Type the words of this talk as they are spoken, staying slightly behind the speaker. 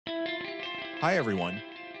Hi, everyone.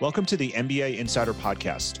 Welcome to the MBA Insider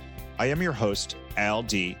Podcast. I am your host, Al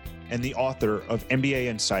D., and the author of MBA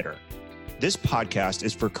Insider. This podcast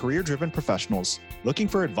is for career-driven professionals looking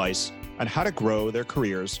for advice on how to grow their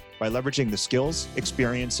careers by leveraging the skills,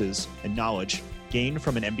 experiences, and knowledge gained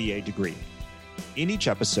from an MBA degree. In each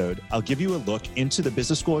episode, I'll give you a look into the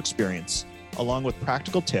business school experience, along with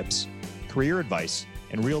practical tips, career advice,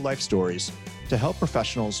 and real-life stories to help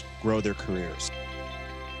professionals grow their careers.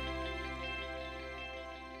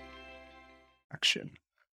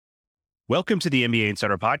 Welcome to the MBA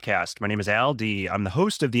Insider Podcast. My name is Al D. I'm the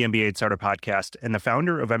host of the MBA Insider Podcast and the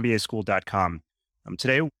founder of MBAschool.com.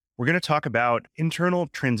 Today, we're going to talk about internal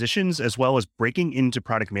transitions as well as breaking into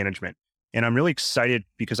product management. And I'm really excited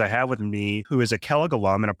because I have with me who is a Kellogg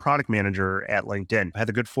alum and a product manager at LinkedIn. I had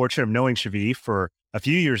the good fortune of knowing Shavi for a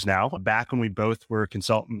few years now, back when we both were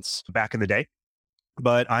consultants back in the day.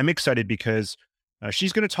 But I'm excited because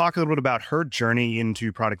she's going to talk a little bit about her journey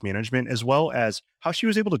into product management, as well as how she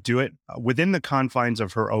was able to do it within the confines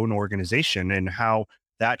of her own organization and how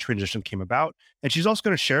that transition came about. And she's also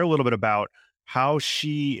going to share a little bit about how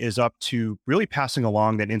she is up to really passing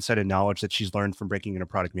along that insight and knowledge that she's learned from breaking into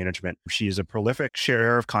product management. She is a prolific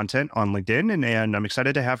sharer of content on LinkedIn, and I'm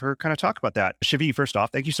excited to have her kind of talk about that. Shavi, first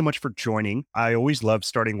off, thank you so much for joining. I always love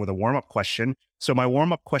starting with a warm-up question. So my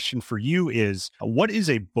warm-up question for you is, what is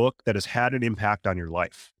a book that has had an impact on your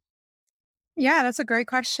life? Yeah, that's a great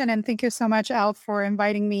question. And thank you so much, Al, for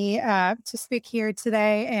inviting me to speak here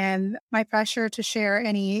today. And my pleasure to share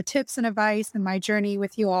any tips and advice in my journey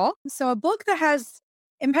with you all. So a book that has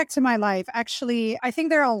impacted my life, actually, I think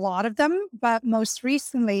there are a lot of them. But most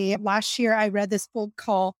recently, last year, I read this book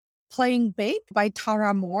called Playing Big by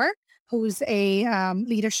Tara Moore, who's a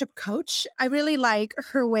leadership coach. I really like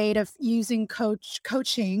her way of using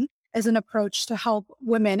coaching as an approach to help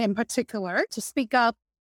women in particular to speak up,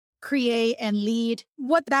 create, and lead.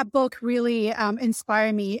 What that book really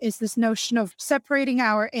inspired me is this notion of separating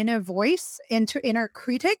our inner voice into inner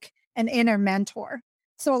critic and inner mentor.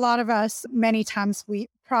 So a lot of us, many times we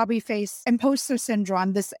probably face imposter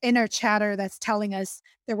syndrome, this inner chatter that's telling us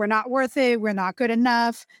that we're not worth it, we're not good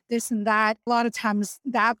enough, this and that. A lot of times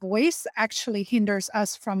that voice actually hinders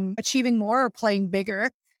us from achieving more or playing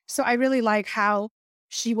bigger. So I really like how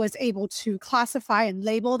she was able to classify and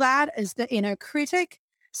label that as the inner critic,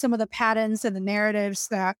 some of the patterns and the narratives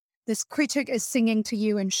that this critic is singing to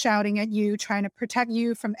you and shouting at you, trying to protect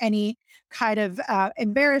you from any kind of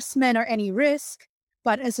embarrassment or any risk.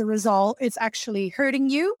 But as a result, it's actually hurting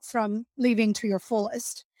you from living to your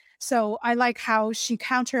fullest. So I like how she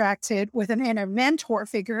counteracted with an inner mentor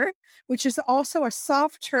figure, which is also a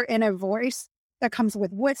softer inner voice that comes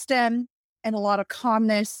with wisdom and a lot of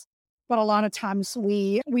calmness. But a lot of times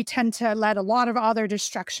we tend to let a lot of other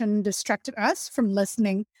distraction distracted us from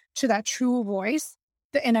listening to that true voice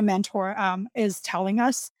the inner mentor is telling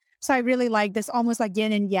us. So I really like this almost like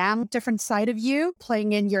yin and yang, different side of you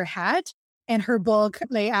playing in your head. And her book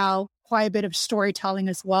lay out quite a bit of storytelling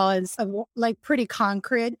as well as like pretty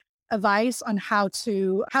concrete advice on how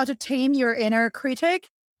to tame your inner critic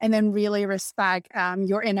and then really respect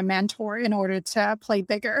your inner mentor in order to play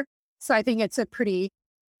bigger. So I think it's a pretty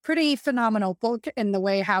phenomenal book in the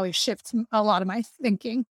way how it shifts a lot of my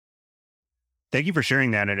thinking. Thank you for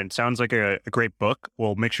sharing that. And it sounds like a great book.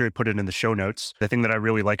 We'll make sure to put it in the show notes. The thing that I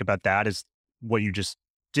really like about that is what you just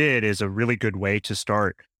did is a really good way to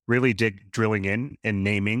start really drilling in and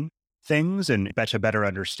naming things and to better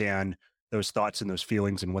understand those thoughts and those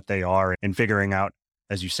feelings and what they are and figuring out,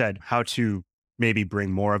 as you said, how to maybe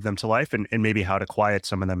bring more of them to life and maybe how to quiet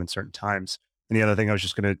some of them in certain times. And the other thing I was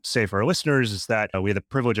just going to say for our listeners is that we had the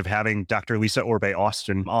privilege of having Dr. Lisa Orbe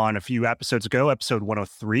Austin on a few episodes ago, episode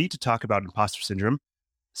 103, to talk about imposter syndrome.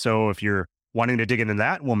 So if you're wanting to dig into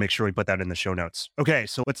that, we'll make sure we put that in the show notes. Okay,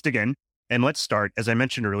 so let's dig in and let's start. As I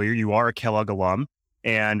mentioned earlier, you are a Kellogg alum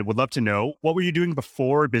and would love to know, what were you doing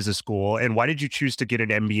before business school and why did you choose to get an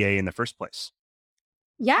MBA in the first place?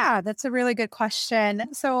 Yeah, that's a really good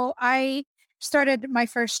question. So I started my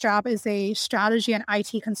first job as a strategy and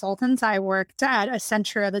IT consultant. I worked at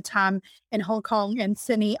Accenture at the time in Hong Kong and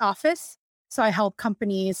Sydney office. So I help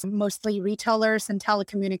companies, mostly retailers and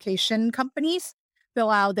telecommunication companies,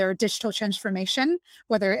 build out their digital transformation,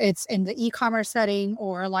 whether it's in the e-commerce setting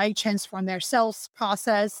or like transform their sales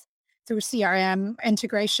process through CRM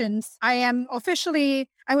integrations.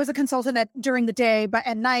 I was a consultant during the day, but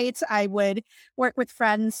at night I would work with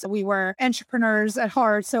friends. We were entrepreneurs at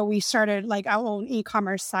heart. So we started like our own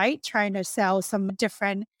e-commerce site, trying to sell some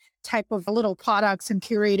different type of little products and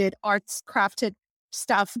curated arts crafted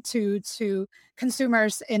stuff to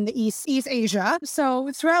consumers in the East Asia.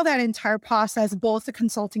 So throughout that entire process, both the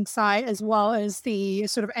consulting side as well as the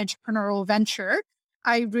sort of entrepreneurial venture,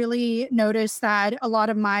 I really noticed that a lot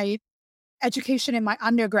of my education in my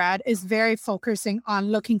undergrad is very focusing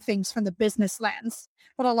on looking things from the business lens.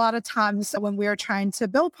 But a lot of times when we're trying to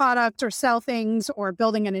build product or sell things or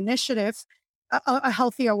building an initiative, a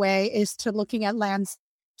healthier way is to looking at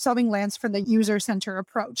solving lands from the user-centered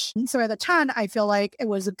approach. And so at the time, I feel like it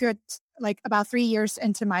was a good, like about 3 years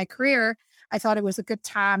into my career, I thought it was a good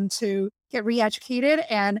time to get re-educated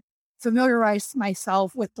and familiarize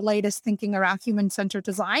myself with the latest thinking around human-centered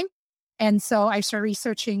design. And so I started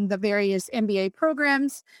researching the various MBA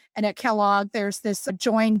programs. And at Kellogg, there's this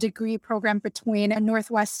joint degree program between a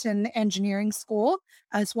Northwestern Engineering School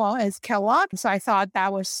as well as Kellogg. So I thought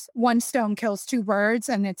that was one stone kills two birds.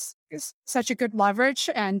 And it's such a good leverage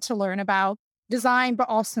and to learn about design, but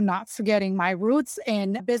also not forgetting my roots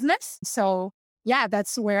in business. So yeah,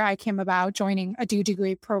 that's where I came about joining a dual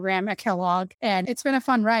degree program at Kellogg. And it's been a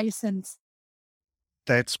fun ride since.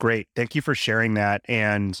 That's great. Thank you for sharing that.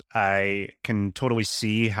 And I can totally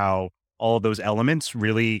see how all of those elements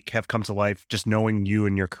really have come to life just knowing you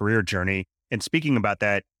and your career journey. And speaking about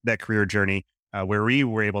that career journey, where we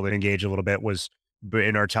were able to engage a little bit was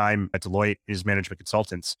in our time at Deloitte as management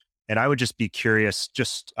consultants. And I would just be curious,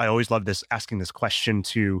 I always love asking this question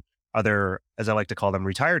to other, as I like to call them,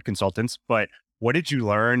 retired consultants, but what did you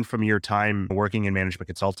learn from your time working in management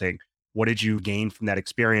consulting? What did you gain from that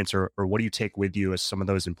experience, or what do you take with you as some of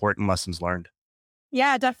those important lessons learned?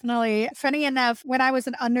 Yeah, definitely. Funny enough, when I was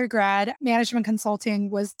an undergrad, management consulting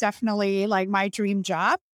was definitely like my dream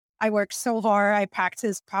job. I worked so hard. I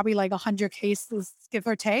practiced probably like 100 cases, give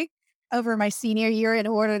or take, over my senior year in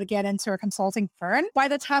order to get into a consulting firm. By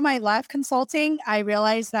the time I left consulting, I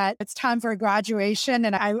realized that it's time for graduation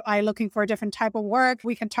and I looking for a different type of work.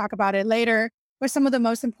 We can talk about it later. But some of the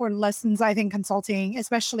most important lessons I think consulting,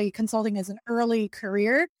 especially consulting as an early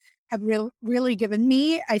career, have really given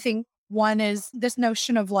me. I think one is this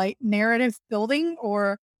notion of like narrative building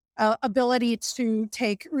or ability to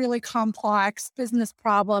take really complex business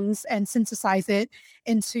problems and synthesize it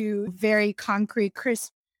into very concrete,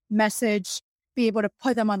 crisp message, be able to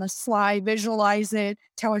put them on a slide, visualize it,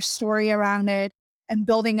 tell a story around it, and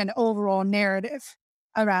building an overall narrative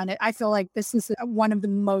around it. I feel like this is one of the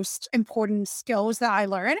most important skills that I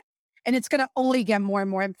learned. And it's going to only get more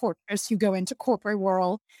and more important as you go into corporate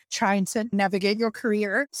world, trying to navigate your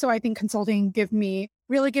career. So I think consulting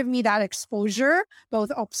really give me that exposure,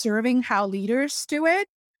 both observing how leaders do it,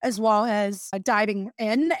 as well as diving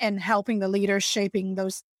in and helping the leaders shaping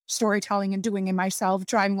those storytelling and doing it myself,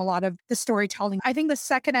 driving a lot of the storytelling. I think the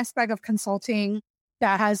second aspect of consulting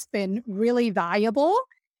that has been really valuable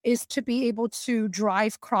is to be able to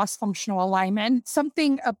drive cross-functional alignment.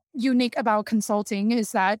 Something unique about consulting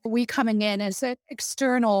is that we coming in as an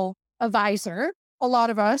external advisor. A lot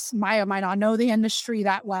of us might or might not know the industry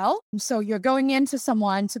that well. So you're going into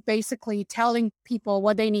someone to basically telling people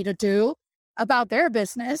what they need to do about their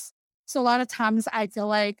business. So a lot of times I feel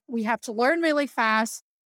like we have to learn really fast.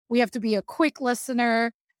 We have to be a quick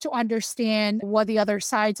listener to understand what the other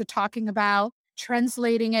sides are talking about,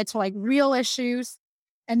 translating it to like real issues,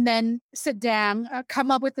 and then sit down, come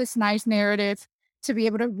up with this nice narrative to be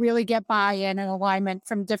able to really get buy-in and alignment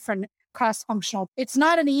from different cross-functional. It's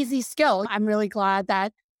not an easy skill. I'm really glad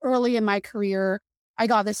that early in my career, I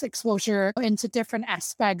got this exposure into different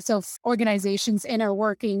aspects of organizations' inner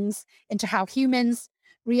workings, into how humans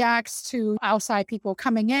reacts to outside people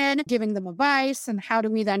coming in, giving them advice, and how do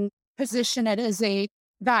we then position it as a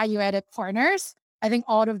value-added partners. I think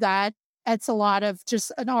all of that adds a lot of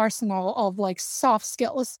just an arsenal of like soft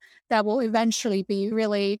skills that will eventually be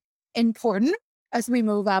really important as we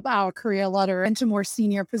move up our career ladder into more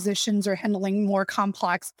senior positions or handling more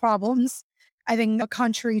complex problems. I think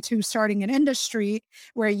contrary to starting an industry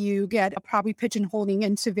where you get probably pigeonholing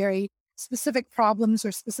into very specific problems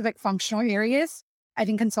or specific functional areas, I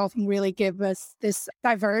think consulting really gives us this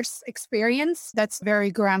diverse experience that's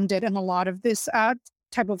very grounded in a lot of this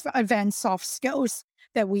type of advanced soft skills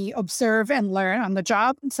that we observe and learn on the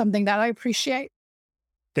job, something that I appreciate.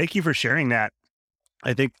 Thank you for sharing that.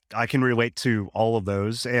 I think I can relate to all of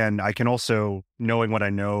those. And I can also, knowing what I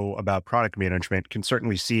know about product management, can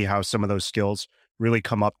certainly see how some of those skills really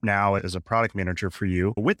come up now as a product manager for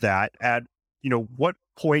you. With that, at what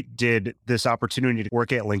point did this opportunity to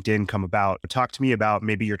work at LinkedIn come about? Talk to me about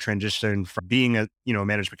maybe your transition from being a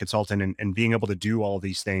management consultant and being able to do all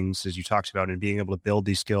these things as you talked about, and being able to build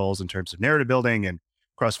these skills in terms of narrative building and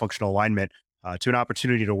cross-functional alignment to an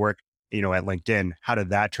opportunity to work, at LinkedIn. How did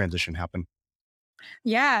that transition happen?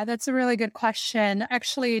 Yeah, that's a really good question.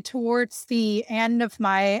 Actually, towards the end of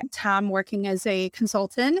my time working as a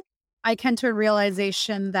consultant, I came to a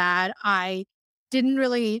realization that I didn't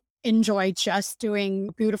really enjoy just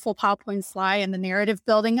doing beautiful PowerPoint slide and the narrative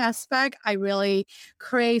building aspect. I really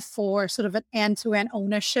crave for sort of an end-to-end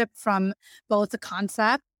ownership from both the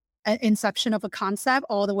concept, inception of a concept,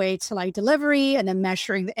 all the way to like delivery and then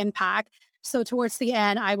measuring the impact. So towards the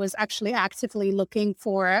end, I was actually actively looking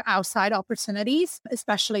for outside opportunities,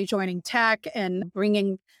 especially joining tech and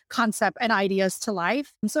bringing concept and ideas to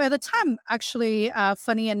life. So at the time, actually,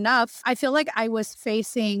 funny enough, I feel like I was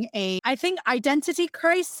facing I think identity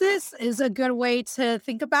crisis is a good way to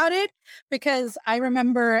think about it, because I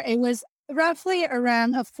remember it was roughly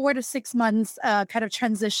around a 4 to 6 months kind of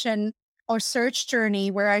transition or search journey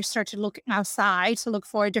where I started looking outside to look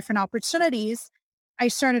for different opportunities. I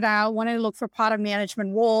started out wanting to look for product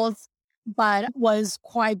management roles, but was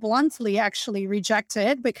quite bluntly actually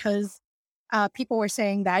rejected because people were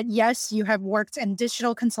saying that, yes, you have worked in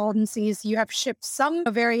digital consultancies, you have shipped some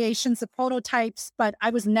variations of prototypes, but I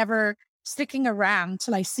was never sticking around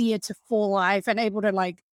till I see it to full life and able to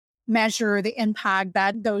like measure the impact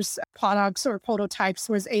that those products or prototypes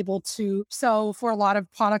was able to. So for a lot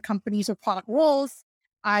of product companies or product roles,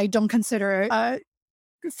 I don't consider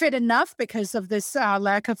fit enough because of this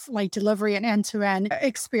lack of like delivery and end-to-end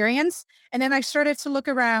experience. And then I started to look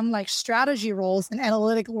around like strategy roles and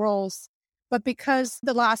analytic roles. But because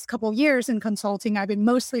the last couple of years in consulting, I've been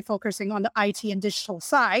mostly focusing on the IT and digital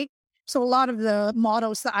side. So a lot of the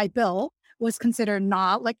models that I built was considered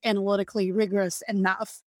not like analytically rigorous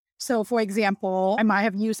enough. So for example, I might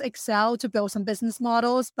have used Excel to build some business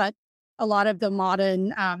models, but a lot of the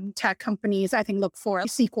modern tech companies, I think, look for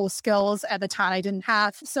SQL skills. At the time I didn't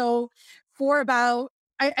have. So for about,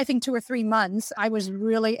 I think 2 or 3 months, I was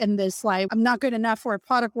really in this, like, I'm not good enough for a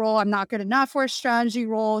product role. I'm not good enough for a strategy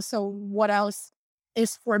role. So what else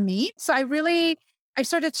is for me? So I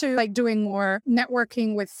started to like doing more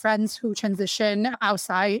networking with friends who transition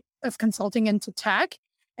outside of consulting into tech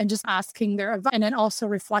and just asking their advice, and then also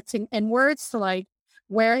reflecting inwards to like,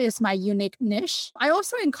 where is my unique niche? I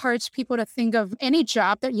also encourage people to think of any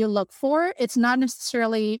job that you look for. It's not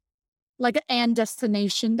necessarily like an end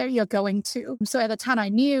destination that you're going to. So at the time, I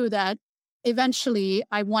knew that eventually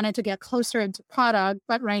I wanted to get closer into product,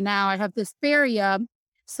 but right now I have this barrier.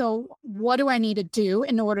 So what do I need to do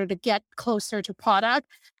in order to get closer to product?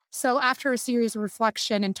 So after a series of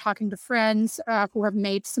reflection and talking to friends who have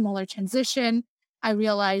made similar transition, I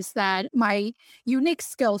realized that my unique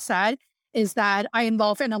skill set is that I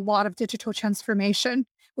involve in a lot of digital transformation,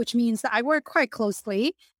 which means that I work quite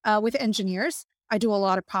closely with engineers. I do a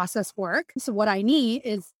lot of process work. So what I need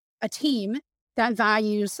is a team that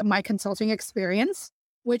values my consulting experience,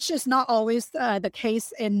 which is not always the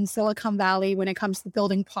case in Silicon Valley when it comes to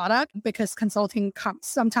building product, because consulting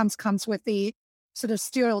sometimes comes with the sort of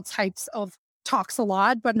stereotypes of talks a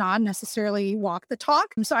lot, but not necessarily walk the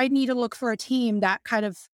talk. So I need to look for a team that kind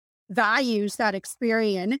of values that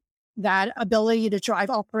experience, that ability to drive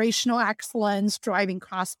operational excellence, driving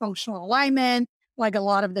cross-functional alignment, like a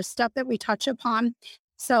lot of the stuff that we touch upon.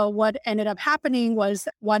 So what ended up happening was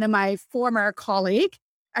one of my former colleagues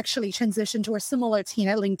actually transitioned to a similar team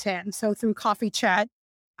at LinkedIn. So through coffee chat,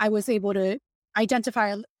 I was able to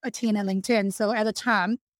identify a team at LinkedIn. So at the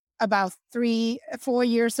time, about 3-4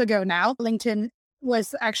 years ago now, LinkedIn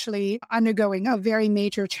was actually undergoing a very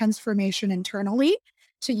major transformation internally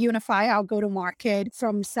to unify our go-to-market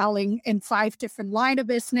from selling in 5 different line of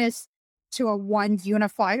business to a one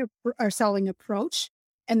unified selling approach.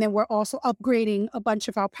 And then we're also upgrading a bunch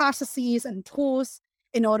of our processes and tools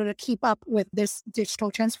in order to keep up with this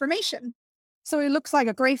digital transformation. So it looks like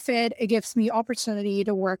a great fit. It gives me opportunity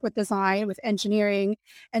to work with design, with engineering,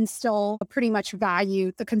 and still pretty much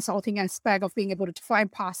value the consulting aspect of being able to define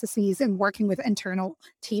processes and working with internal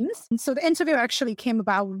teams. And so the interview actually came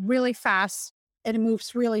about really fast, and it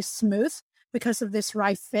moves really smooth because of this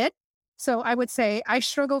right fit. So I would say I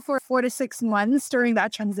struggled for 4 to 6 months during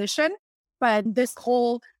that transition, but this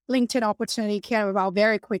whole LinkedIn opportunity came about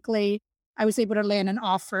very quickly. I was able to land an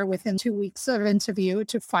offer within 2 weeks of interview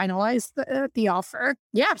to finalize the offer.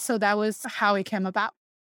 Yeah, so that was how it came about.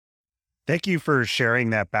 Thank you for sharing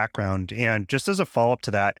that background. And just as a follow-up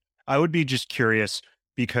to that, I would be just curious,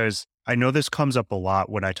 because I know this comes up a lot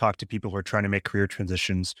when I talk to people who are trying to make career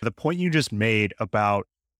transitions. The point you just made about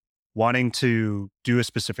wanting to do a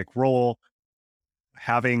specific role,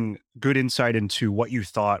 having good insight into what you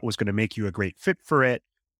thought was going to make you a great fit for it,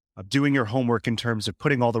 doing your homework in terms of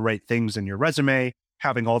putting all the right things in your resume,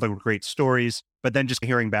 having all the great stories, but then just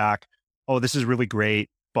hearing back, oh, this is really great,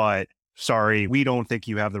 but sorry, we don't think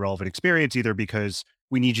you have the relevant experience, either because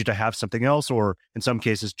we need you to have something else, or in some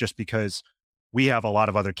cases, just because we have a lot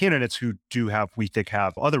of other candidates who we think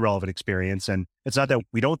have other relevant experience. And it's not that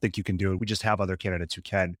we don't think you can do it. We just have other candidates who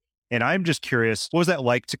can. And I'm just curious, what was that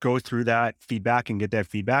like to go through that feedback and get that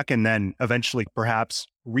feedback and then eventually perhaps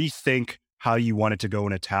rethink how you wanted to go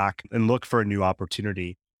and attack and look for a new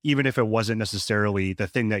opportunity, even if it wasn't necessarily the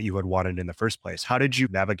thing that you had wanted in the first place? How did you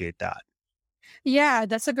navigate that? Yeah,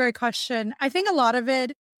 that's a great question. I think a lot of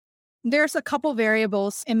it, there's a couple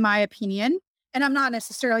variables in my opinion. And I'm not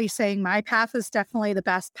necessarily saying my path is definitely the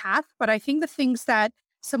best path, but I think the things that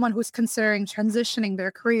someone who's considering transitioning their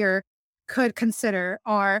career could consider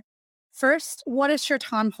are: first, what is your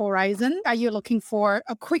time horizon? Are you looking for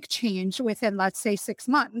a quick change within, let's say, 6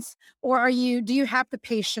 months? Or do you have the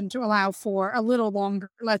patience to allow for a little longer,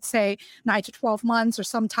 let's say 9 to 12 months, or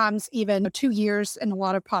sometimes even 2 years in a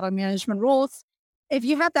lot of product management roles? If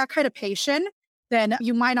you have that kind of patience, then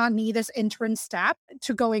you might not need this interim step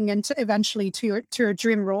to going into eventually to your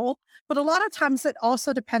dream role. But a lot of times it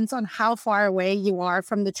also depends on how far away you are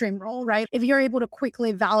from the dream role, right? If you're able to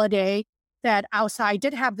quickly validate that outside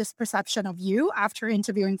did have this perception of you after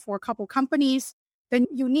interviewing for a couple companies, then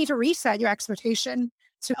you need to reset your expectation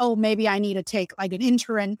to, oh, maybe I need to take like an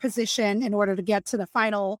interim position in order to get to the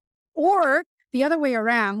final. Or the other way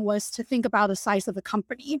around was to think about the size of the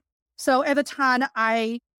company. So at the time,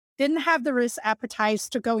 I didn't have the risk appetite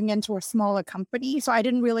to going into a smaller company. So I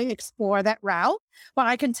didn't really explore that route. But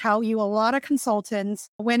I can tell you a lot of consultants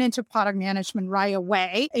went into product management right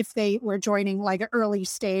away if they were joining like an early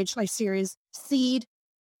stage, like series seed,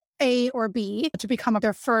 A or B, to become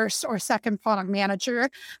their first or second product manager.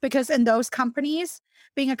 Because in those companies,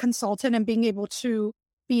 being a consultant and being able to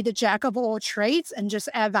be the jack of all trades and just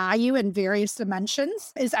add value in various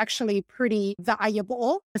dimensions is actually pretty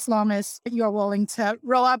valuable, as long as you're willing to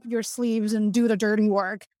roll up your sleeves and do the dirty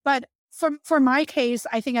work. But for my case,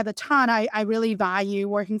 I think at the time, I really value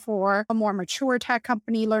working for a more mature tech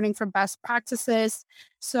company, learning from best practices.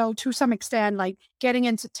 So to some extent, like getting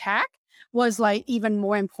into tech was like even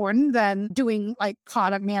more important than doing like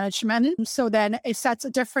product management. So then it sets a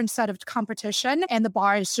different set of competition, and the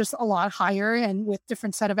bar is just a lot higher and with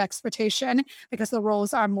different set of expectation because the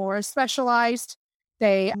roles are more specialized.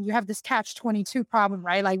 You have this catch-22 problem,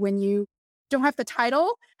 right? Like when you don't have the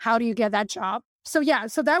title, how do you get that job? So yeah,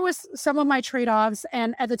 so that was some of my trade-offs.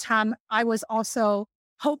 And at the time, I was also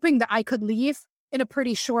hoping that I could leave in a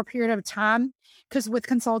pretty short period of time. Because with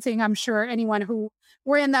consulting, I'm sure anyone who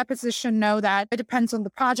were in that position know that it depends on the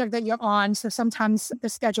project that you're on. So sometimes the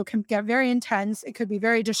schedule can get very intense. It could be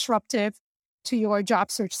very disruptive to your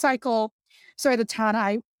job search cycle. So at the time,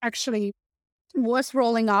 I actually was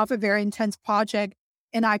rolling off a very intense project,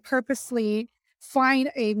 and I purposely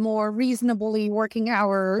find a more reasonably working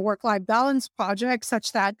hour work-life balance project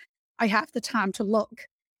such that I have the time to look.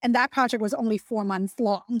 And that project was only 4 months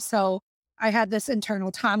long. So I had this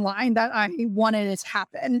internal timeline that I wanted it to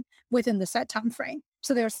happen within the set time frame.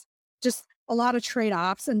 So there's just a lot of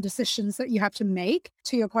trade-offs and decisions that you have to make.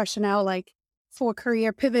 To your question now, like for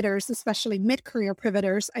career pivoters, especially mid-career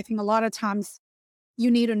pivoters, I think a lot of times you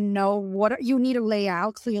need to know you need to lay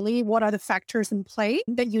out clearly what are the factors in play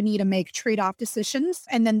that you need to make trade-off decisions.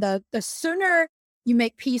 And then the sooner you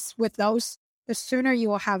make peace with those, the sooner you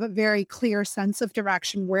will have a very clear sense of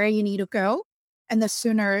direction where you need to go. And the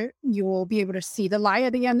sooner you will be able to see the light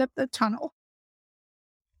at the end of the tunnel.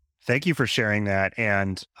 Thank you for sharing that.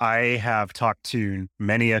 And I have talked to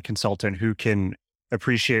many a consultant who can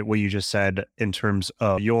appreciate what you just said in terms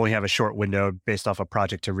of you only have a short window based off a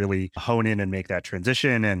project to really hone in and make that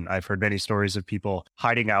transition. And I've heard many stories of people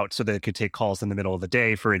hiding out so that they could take calls in the middle of the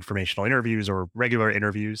day for informational interviews or regular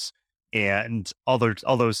interviews and all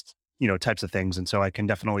those types of things. And so I can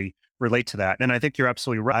definitely relate to that. And I think you're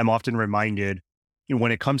absolutely right. I'm often reminded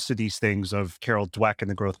when it comes to these things of Carol Dweck and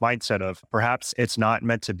the growth mindset of perhaps it's not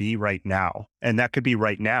meant to be right now. And that could be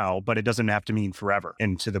right now, but it doesn't have to mean forever.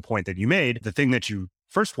 And to the point that you made, the thing that you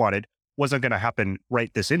first wanted wasn't going to happen right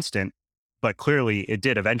this instant, but clearly it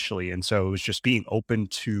did eventually. And so it was just being open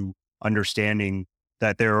to understanding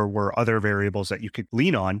that there were other variables that you could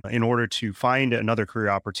lean on in order to find another career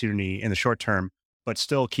opportunity in the short term, but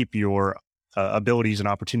still keep your abilities and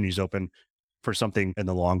opportunities open for something in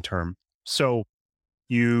the long term. So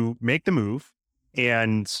you make the move,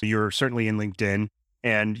 and you're certainly in LinkedIn,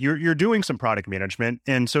 and you're doing some product management.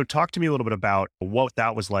 And so talk to me a little bit about what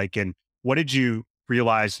that was like, and what did you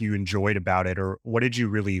realize you enjoyed about it, or what did you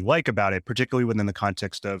really like about it, particularly within the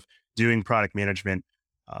context of doing product management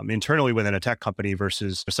internally within a tech company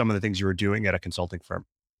versus some of the things you were doing at a consulting firm?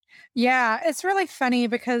 Yeah, it's really funny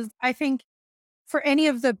because I think for any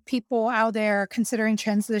of the people out there considering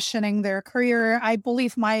transitioning their career, I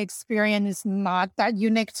believe my experience is not that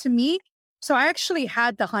unique to me. So I actually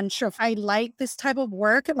had the hunch of I like this type of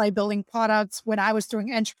work, like building products when I was doing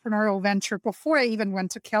entrepreneurial venture before I even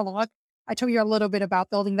went to Kellogg. I told you a little bit about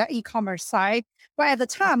building that e-commerce side. But at the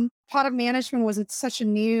time, product management was such a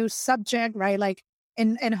new subject, right? Like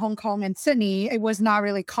in Hong Kong and Sydney, it was not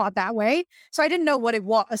really caught that way. So I didn't know what it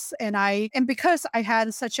was. And because I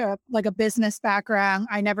had such a business background,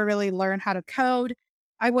 I never really learned how to code.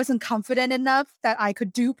 I wasn't confident enough that I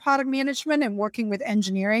could do product management and working with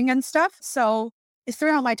engineering and stuff. So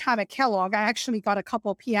throughout my time at Kellogg, I actually got a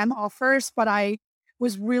couple of PM offers, but I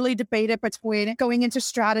was really debated between going into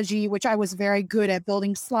strategy, which I was very good at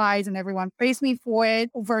building slides and everyone praised me for it,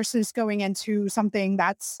 versus going into something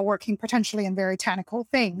that's working potentially in very technical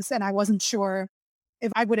things. And I wasn't sure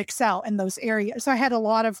if I would excel in those areas. So I had a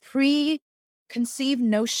lot of preconceived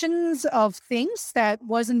notions of things that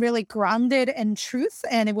wasn't really grounded in truth.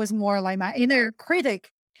 And it was more like my inner critic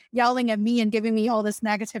yelling at me and giving me all this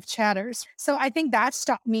negative chatters. So I think that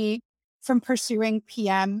stopped me from pursuing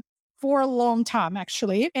PM for a long time,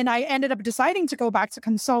 actually. And I ended up deciding to go back to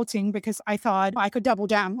consulting because I thought I could double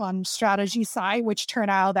down on strategy side, which turned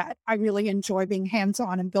out that I really enjoy being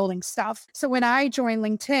hands-on and building stuff. So when I joined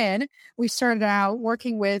LinkedIn, we started out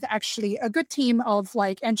working with actually a good team of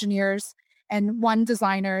engineers and one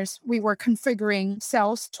designers. We were configuring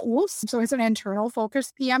sales tools. So it's an internal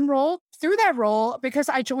focused PM role. Through that role, because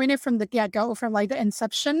I joined it from the get-go, from the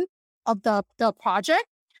inception of the project,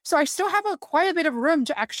 so I still have quite a bit of room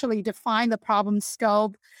to actually define the problem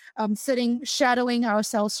scope, shadowing our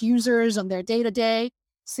sales users on their day-to-day,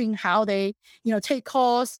 seeing how they, take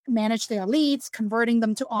calls, manage their leads, converting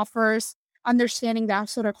them to offers, understanding that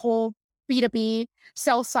sort of whole B2B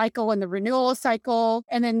sales cycle and the renewal cycle.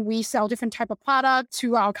 And then we sell different type of product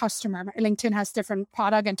to our customer. LinkedIn has different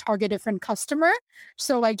product and target different customer.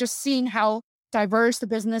 So just seeing how diverse the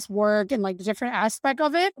business work and the different aspect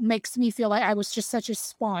of it makes me feel like I was just such a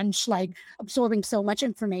sponge, absorbing so much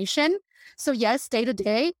information. So yes, day to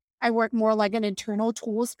day, I work more like an internal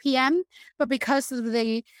tools PM, but because of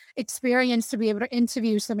the experience to be able to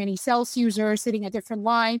interview so many sales users sitting at different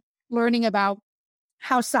line, learning about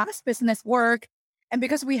how SaaS business work. And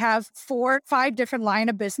because we have 4-5 different line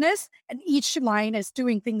of business and each line is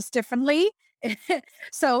doing things differently.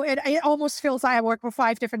 So it almost feels like I work for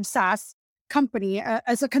 5 different SaaS company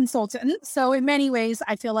as a consultant. So in many ways,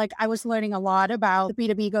 I feel like I was learning a lot about the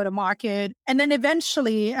B2B go-to-market. And then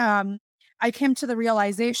eventually, I came to the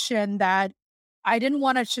realization that I didn't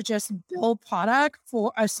want to just build product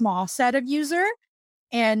for a small set of user.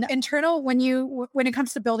 And when it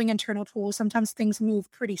comes to building internal tools, sometimes things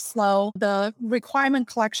move pretty slow. The requirement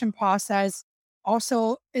collection process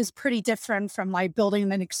also is pretty different from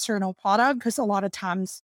building an external product, because a lot of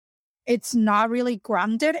times it's not really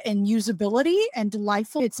grounded in usability and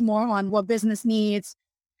delightful. It's more on what business needs.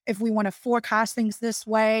 If we want to forecast things this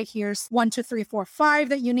way, here's 1, 2, 3, 4, 5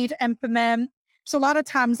 that you need to implement. So a lot of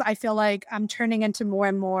times I feel like I'm turning into more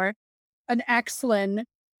and more an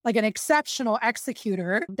exceptional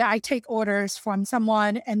executor, that I take orders from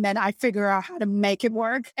someone and then I figure out how to make it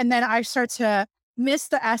work. And then I start to miss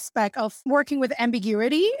the aspect of working with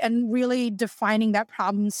ambiguity and really defining that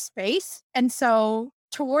problem space. And so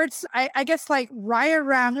towards, I guess right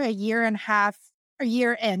around a year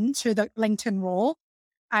into the LinkedIn role,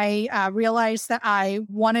 I realized that I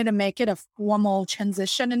wanted to make it a formal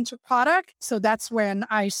transition into product. So that's when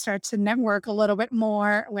I start to network a little bit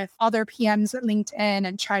more with other PMs at LinkedIn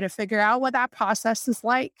and try to figure out what that process is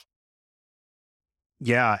like.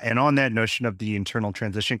 Yeah. And on that notion of the internal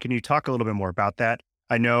transition, can you talk a little bit more about that?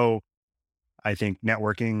 I think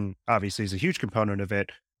networking obviously is a huge component of it,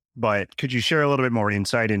 but could you share a little bit more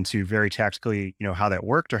insight into very tactically, how that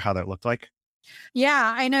worked or how that looked like?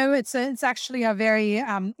 Yeah, I know it's actually a very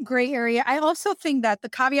gray area. I also think that the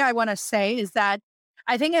caveat I want to say is that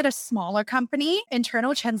I think at a smaller company,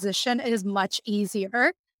 internal transition is much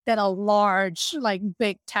easier than a large,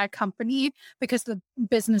 big tech company, because the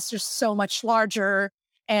business is so much larger.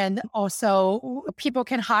 And also people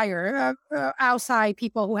can hire outside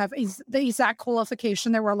people who have the exact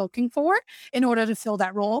qualification that we're looking for in order to fill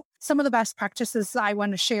that role. Some of the best practices I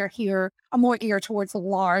want to share here are more geared towards a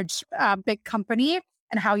large, big company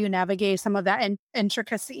and how you navigate some of that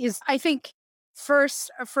intricacies. I think first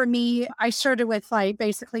for me, I started with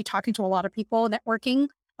basically talking to a lot of people, networking,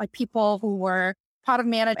 people who were product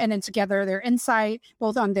management, and then together their insight,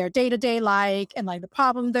 both on their day-to-day and the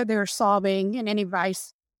problem that they're solving and any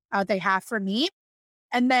advice they have for me.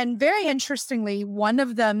 And then very interestingly, one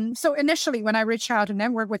of them, so initially when I reached out to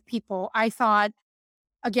network with people, I thought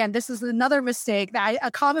again, this is another mistake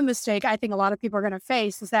a common mistake I think a lot of people are going to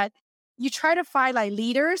face is that you try to find like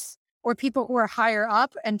leaders or people who are higher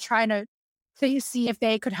up and trying to see if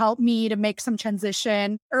they could help me to make some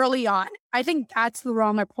transition early on. I think that's the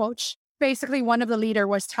wrong approach. Basically, one of the leader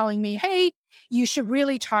was telling me, hey, you should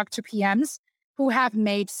really talk to PMs who have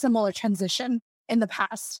made similar transition in the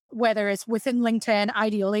past, whether it's within LinkedIn,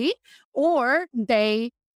 ideally, or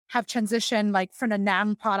they have transitioned like from a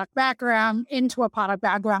non-product background into a product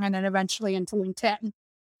background and then eventually into LinkedIn.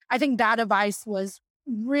 I think that advice was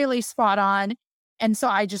really spot on. And so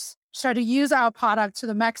I just started to use our product to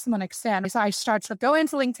the maximum extent. So I start to go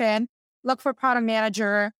into LinkedIn, look for product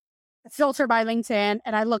manager, filter by LinkedIn,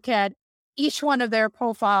 and I look at each one of their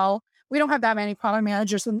profile. We don't have that many product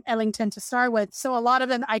managers at LinkedIn to start with. So a lot of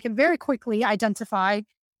them, I can very quickly identify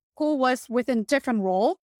who was within different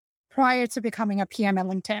role prior to becoming a PM at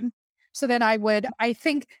LinkedIn. So then I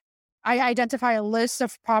think I identify a list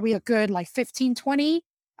of probably a good like 15, 20.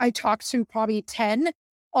 I talked to probably 10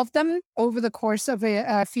 of them over the course of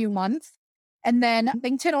a few months. And then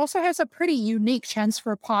LinkedIn also has a pretty unique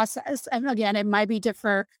transfer process. And again, it might be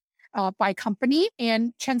different by company,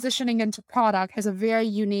 and transitioning into product has a very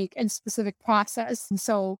unique and specific process. And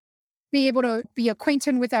so be able to be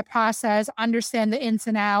acquainted with that process, understand the ins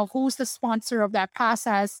and outs, who's the sponsor of that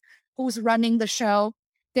process, who's running the show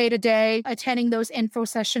day to day, attending those info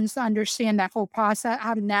sessions to understand that whole process,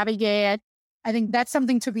 how to navigate it. I think that's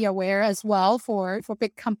something to be aware as well for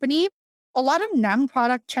big company. A lot of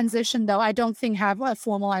non-product transition, though, I don't think have a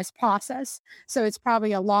formalized process. So it's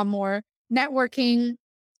probably a lot more networking,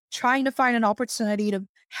 trying to find an opportunity to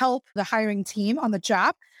help the hiring team on the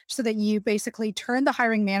job so that you basically turn the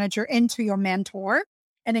hiring manager into your mentor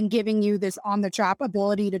and then giving you this on-the-job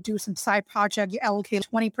ability to do some side project. You allocate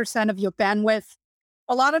 20% of your bandwidth.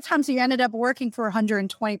 A lot of times you ended up working for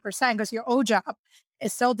 120% because your old job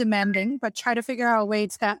is so demanding, but try to figure out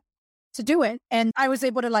ways to do it. And I was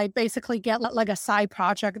able to like basically get like a side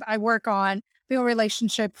project that I work on, build a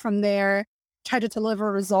relationship from there, try to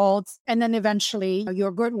deliver results. And then eventually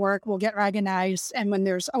your good work will get recognized. And when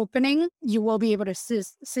there's opening, you will be able to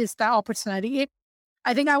seize that opportunity.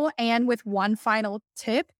 I think I will end with one final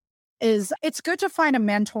tip is it's good to find a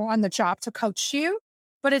mentor on the job to coach you,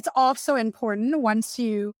 but it's also important once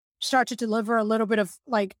you start to deliver a little bit of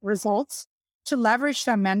like results to leverage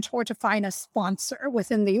that mentor to find a sponsor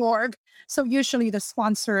within the org. So usually the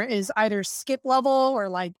sponsor is either skip level or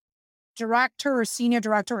like director or senior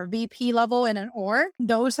director or VP level in an org.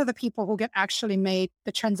 Those are the people who can actually make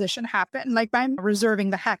the transition happen. Like by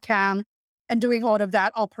reserving the headcount and doing all of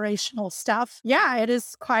that operational stuff. Yeah, it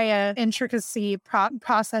is quite an intricacy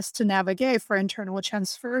process to navigate for internal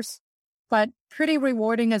transfers, but pretty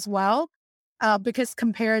rewarding as well. Because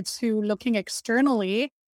compared to looking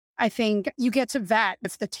externally, I think you get to vet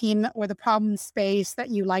if the team or the problem space that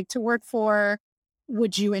you like to work for,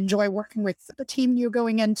 would you enjoy working with the team you're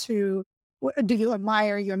going into? Do you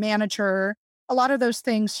admire your manager? A lot of those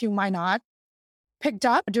things you might not picked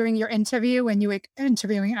up during your interview when you were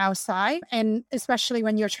interviewing outside. And especially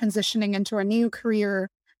when you're transitioning into a new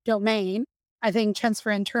career domain, I think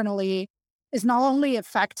transfer internally is not only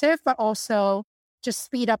effective, but also just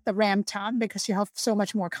speed up the ramp time because you have so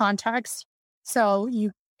much more context. So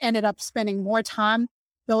you ended up spending more time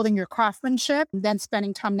building your craftsmanship than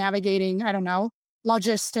spending time navigating, I don't know,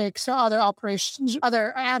 logistics or other operations,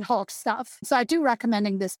 other ad hoc stuff. So I do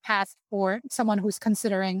recommending this path for someone who's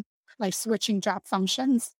considering like switching job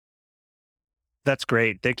functions. That's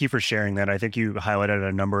great. Thank you for sharing that. I think you highlighted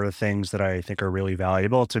a number of things that I think are really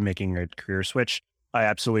valuable to making a career switch. I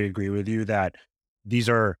absolutely agree with you that these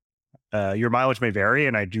are, your mileage may vary.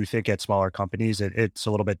 And I do think at smaller companies, it's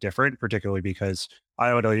a little bit different, particularly because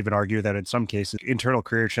I would even argue that in some cases, internal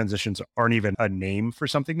career transitions aren't even a name for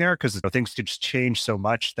something there because things could just change so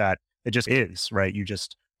much that it just is, right? You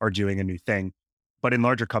just are doing a new thing. But in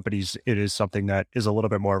larger companies, it is something that is a little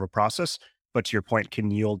bit more of a process, but to your point,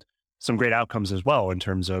 can yield some great outcomes as well in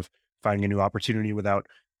terms of finding a new opportunity without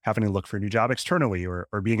having to look for a new job externally or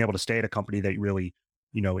being able to stay at a company that you really,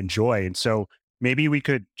 enjoy. And so maybe we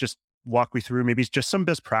could just walk me through maybe just some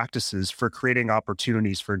best practices for creating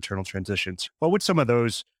opportunities for internal transitions. What would some of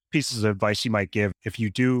those pieces of advice you might give if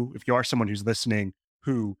you are someone who's listening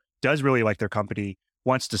who does really like their company,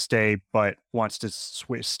 wants to stay, but wants to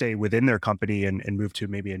stay within their company and move to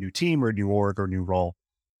maybe a new team or a new org or new role?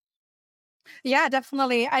 Yeah,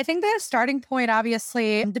 definitely. I think the starting point,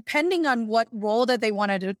 obviously, depending on what role that they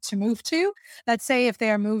wanted to move to, let's say if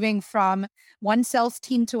they're moving from one sales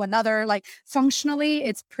team to another, like functionally,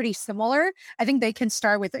 it's pretty similar. I think they can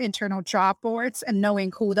start with internal job boards and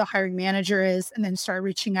knowing who the hiring manager is and then start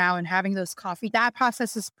reaching out and having those coffee. That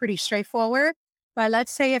process is pretty straightforward. But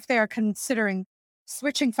let's say if they are considering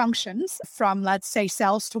switching functions from, let's say,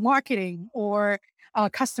 sales to marketing or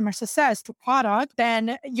customer success to product,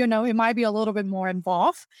 then, it might be a little bit more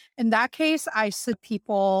involved. In that case, I see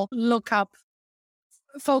people look up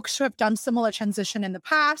folks who have done similar transition in the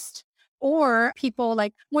past or people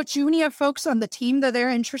like more junior folks on the team that they're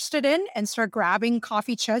interested in and start grabbing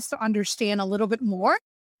coffee chats to understand a little bit more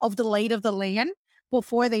of the lay of the land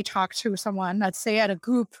before they talk to someone, let's say at a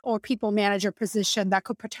group or people manager position that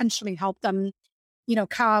could potentially help them,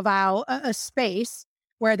 carve out a space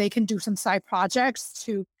where they can do some side projects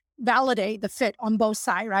to validate the fit on both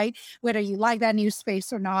sides, right? Whether you like that new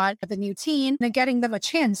space or not, the new team, and getting them a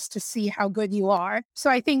chance to see how good you are. So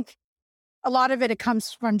I think a lot of it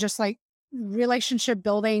comes from just like relationship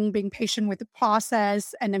building, being patient with the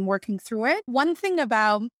process, and then working through it. One thing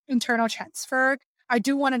about internal transfer, I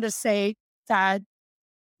do wanted to say that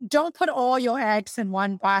don't put all your eggs in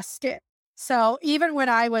one basket. So even when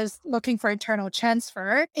I was looking for internal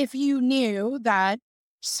transfer, if you knew that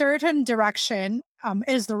certain direction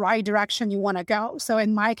is the right direction you want to go. So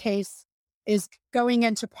in my case, is going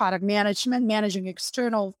into product management, managing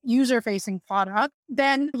external user-facing product,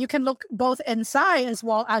 then you can look both inside as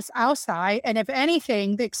well as outside. And if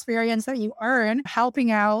anything, the experience that you earn helping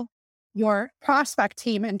out your prospect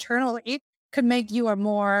team internally could make you a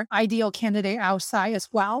more ideal candidate outside as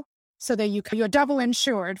well. So that you're double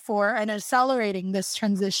insured for and accelerating this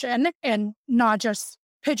transition and not just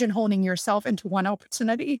pigeonholing yourself into one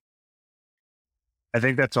opportunity. I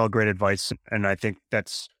think that's all great advice. And I think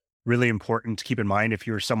that's really important to keep in mind if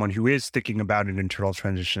you're someone who is thinking about an internal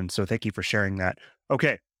transition. So thank you for sharing that.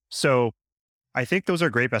 Okay. So I think those are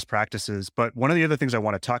great best practices. But one of the other things I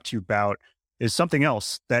want to talk to you about is something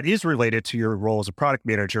else that is related to your role as a product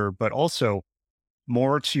manager, but also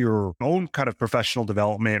more to your own kind of professional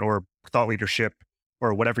development or thought leadership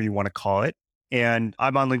or whatever you want to call it. And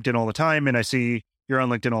I'm on LinkedIn all the time, and I see you're on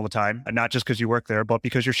LinkedIn all the time, and not just because you work there, but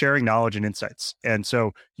because you're sharing knowledge and insights. And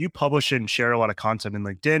so you publish and share a lot of content in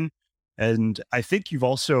LinkedIn. And I think you've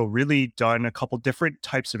also really done a couple different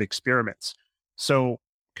types of experiments. So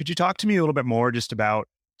could you talk to me a little bit more just about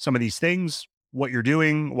some of these things, what you're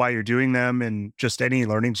doing, why you're doing them, and just any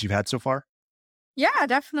learnings you've had so far? Yeah,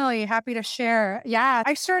 definitely. Happy to share. Yeah,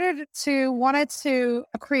 I wanted to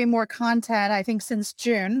create more content, I think, since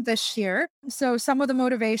June this year. So some of the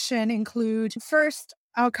motivation include first,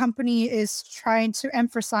 our company is trying to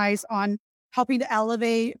emphasize on helping to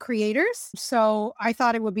elevate creators. So I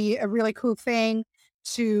thought it would be a really cool thing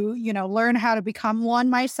to, learn how to become one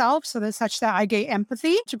myself. So that such that I gain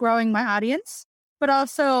empathy to growing my audience. But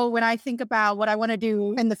also when I think about what I want to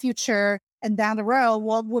do in the future, and down the road,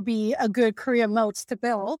 what would be a good career modes to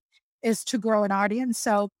build is to grow an audience.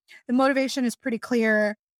 So the motivation is pretty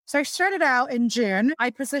clear. So I started out in June. I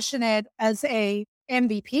positioned it as a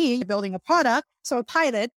MVP, building a product, so a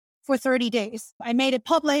pilot for 30 days. I made it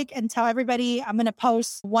public and tell everybody I'm going to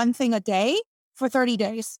post one thing a day for 30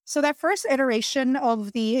 days. So that first iteration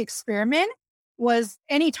of the experiment was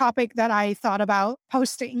any topic that I thought about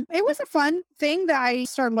posting. It was a fun thing that I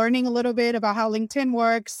started learning a little bit about how LinkedIn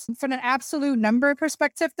works. From an absolute number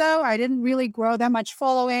perspective, though, I didn't really grow that much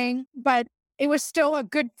following, but it was still a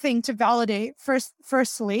good thing to validate.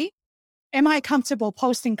 Firstly, am I comfortable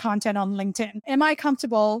posting content on LinkedIn? Am I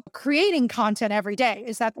comfortable creating content every day?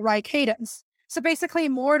 Is that the right cadence? So basically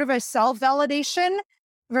more of a self-validation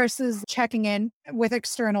versus checking in with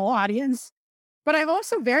external audience. But I've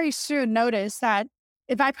also very soon noticed that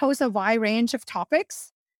if I post a wide range of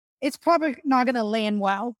topics, it's probably not going to land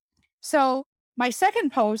well. So my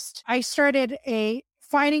second post, I started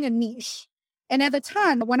finding a niche. And at the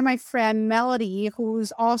time, one of my friend, Melody,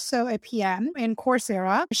 who's also a PM in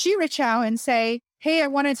Coursera, she reached out and say, hey, I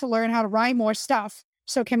wanted to learn how to write more stuff.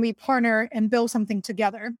 So can we partner and build something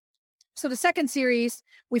together? So the second series,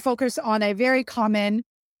 we focus on a very common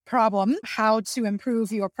problem, how to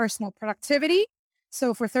improve your personal productivity.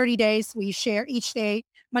 So for 30 days, we share each day,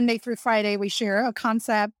 Monday through Friday, we share a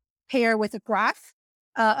concept pair with a graph,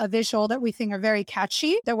 a visual that we think are very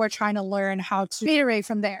catchy that we're trying to learn how to iterate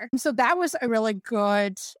from there. So that was a really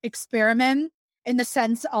good experiment in the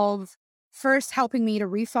sense of first helping me to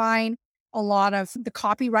refine a lot of the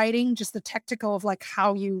copywriting, just the technical of like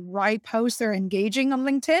how you write posts that are engaging on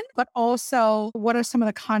LinkedIn, but also what are some of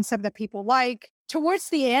the concepts that people like towards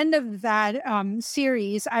the end of that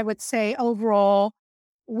series, I would say overall,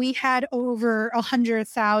 we had over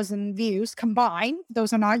 100,000 views combined.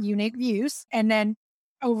 Those are not unique views. And then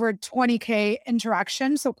over 20K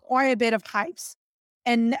interactions. So quite a bit of hypes.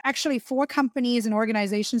 And actually 4 companies and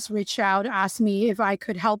organizations reached out, asked me if I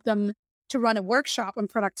could help them to run a workshop on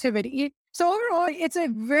productivity. So overall, it's a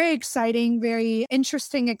very exciting, very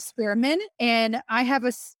interesting experiment. And I have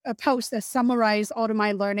a post that summarizes all of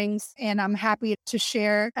my learnings, and I'm happy to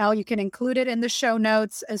share. Al, you can include it in the show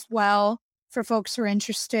notes as well for folks who are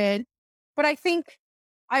interested. But I think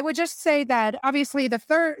I would just say that obviously the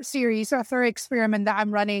third series or third experiment that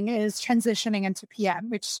I'm running is transitioning into PM,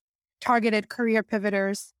 which targeted career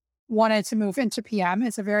pivoters wanted to move into PM.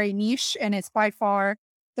 It's a very niche, and it's by far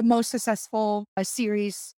the most successful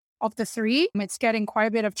series of the 3. It's getting quite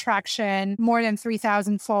a bit of traction, more than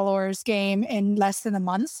 3,000 followers game in less than a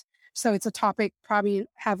month. So it's a topic probably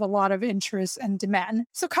have a lot of interest and demand.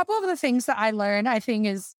 So a couple of the things that I learned, I think,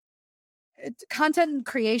 is content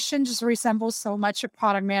creation just resembles so much of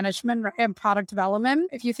product management and product development.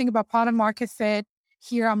 If you think about product market fit,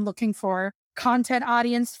 here I'm looking for content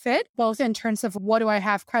audience fit, both in terms of what do I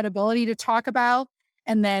have credibility to talk about,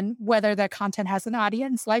 and then whether the content has an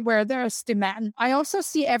audience, like where there's demand. I also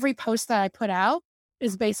see every post that I put out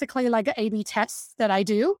is basically like an A/B test that I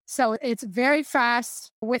do. So it's very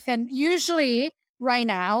fast. Usually right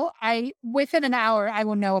now, within an hour, I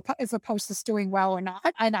will know if a post is doing well or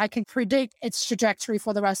not. And I can predict its trajectory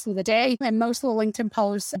for the rest of the day. And most of the LinkedIn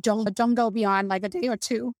posts don't go beyond like a day or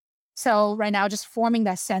 2. So right now, just forming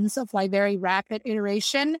that sense of like very rapid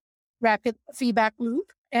iteration, rapid feedback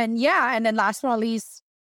loop. And then last but not least,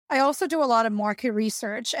 I also do a lot of market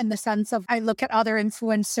research in the sense of I look at other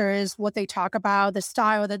influencers, what they talk about, the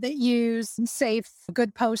style that they use, save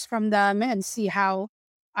good posts from them and see how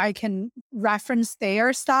I can reference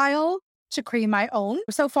their style to create my own.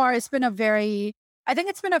 So far, it's been a very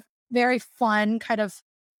fun kind of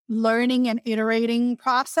learning and iterating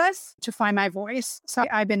process to find my voice. So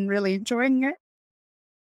I've been really enjoying it.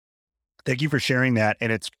 Thank you for sharing that.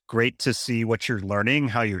 And it's great to see what you're learning,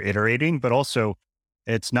 how you're iterating, but also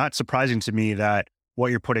it's not surprising to me that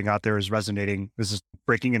what you're putting out there is resonating. This is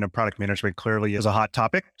breaking into product management clearly is a hot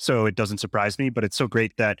topic. So it doesn't surprise me, but it's so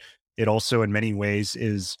great that it also in many ways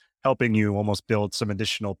is helping you almost build some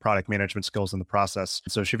additional product management skills in the process.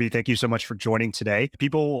 So Shivi, thank you so much for joining today.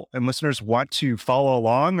 People and listeners want to follow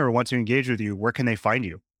along or want to engage with you. Where can they find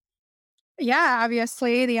you? Yeah,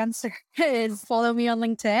 obviously the answer is follow me on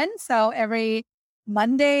LinkedIn. So every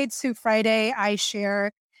Monday to Friday, I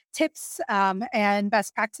share tips and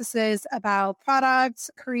best practices about products,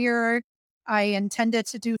 career. I intended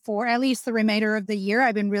to do for at least the remainder of the year.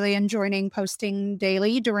 I've been really enjoying posting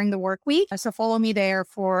daily during the work week. So follow me there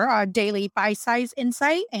for our daily bite-sized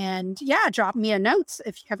insight. And drop me a note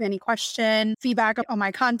if you have any question, feedback on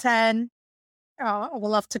my content. I would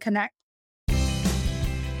love to connect.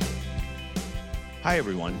 Hi,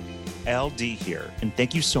 everyone. LD here, and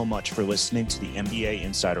thank you so much for listening to the MBA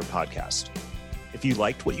Insider Podcast. If you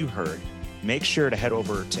liked what you heard, make sure to head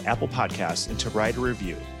over to Apple Podcasts and to write a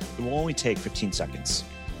review. It will only take 15 seconds.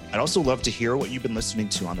 I'd also love to hear what you've been listening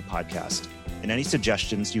to on the podcast and any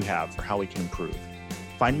suggestions you have for how we can improve.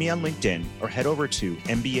 Find me on LinkedIn or head over to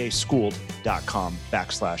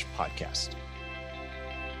mbaschooled.com/podcast.